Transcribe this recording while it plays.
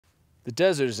The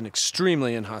desert is an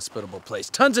extremely inhospitable place.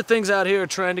 Tons of things out here are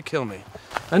trying to kill me.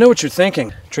 I know what you're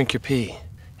thinking. Drink your pee.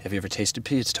 Have you ever tasted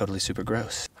pee? It's totally super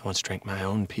gross. I once drank my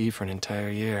own pee for an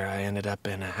entire year. I ended up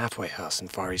in a halfway house in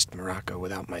Far East Morocco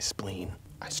without my spleen.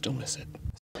 I still miss it.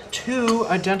 2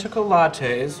 identical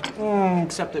lattes,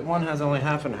 except that one has only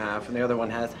half and half, and the other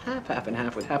one has half and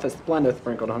half with half a Splenda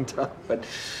sprinkled on top. But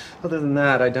other than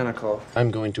that, identical. I'm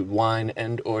going to wine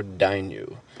and or dine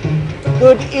you.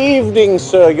 Good evening,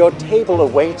 sir. Your table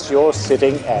awaits your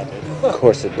sitting at it. Of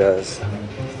course it does.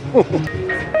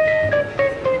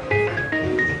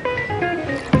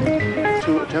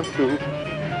 To attempt to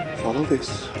follow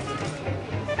this,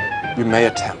 you may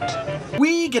attempt.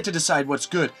 We get to decide what's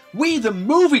good. We, the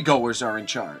moviegoers, are in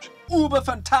charge. Uber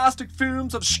fantastic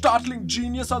films of startling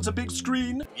genius on the big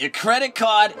screen. Your credit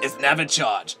card is never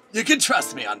charged. You can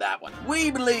trust me on that one.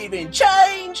 We believe in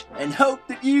change and hope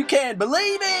that you can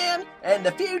believe in and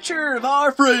the future of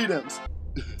our freedoms.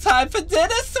 Time for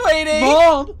dinner, sweetie.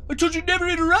 Mom, I told you never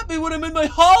interrupt me when I'm in my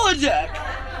holodeck.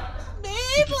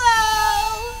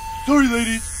 Meatloaf. Sorry,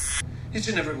 ladies.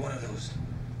 Isn't every one of those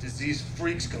diseased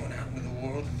freaks going out into the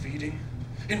world and feeding,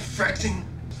 infecting?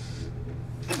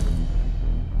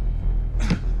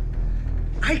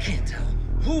 I can't tell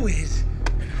who is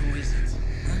and who isn't.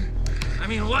 I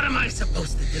mean, what am I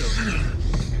supposed to do?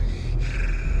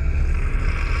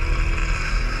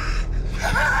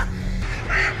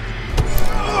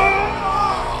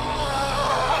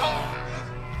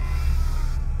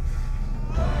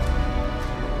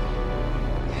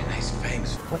 Yeah, nice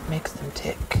fangs. What makes them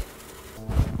tick?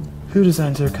 Who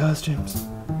designs their costumes?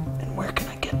 And where can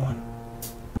I get one?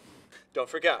 Don't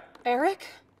forget. Eric?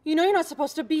 You know you're not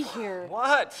supposed to be here.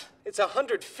 What? It's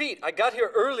 100 feet. I got here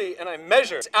early and I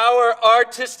measured. It's our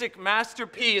artistic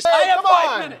masterpiece. Hey, I have come 5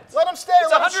 on. minutes. Let him stay.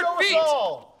 It's Let him 100 show us feet.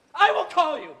 all. I will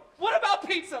call you. What about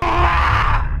pizza?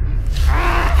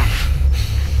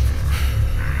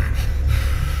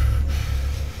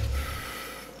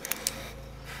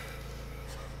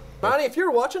 Manny, if you're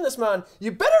watching this, man,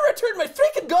 you better return my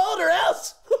freaking gold or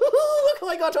else! Look who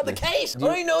I got on the case!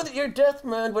 I know that you're death,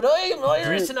 man, but I am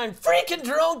Irish and I'm freaking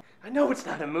drunk! I know it's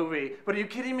not a movie, but are you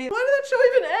kidding me? Why did that show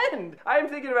even end? I'm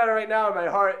thinking about it right now and my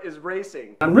heart is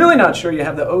racing. I'm really not sure you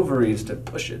have the ovaries to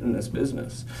push it in this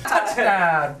business.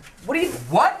 Dad!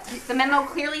 What? The memo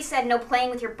clearly said no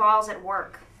playing with your balls at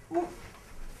work.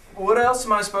 What else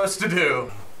am I supposed to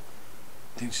do?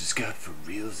 Things just got for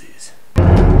realsies.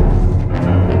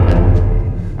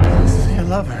 I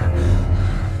love her.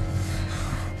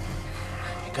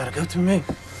 You gotta go through me.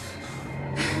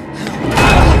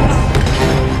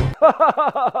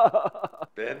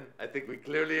 Ben, I think we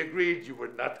clearly agreed you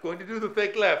were not going to do the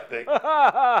fake laugh thing.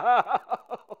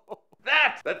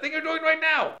 That thing you're doing right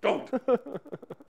now, don't.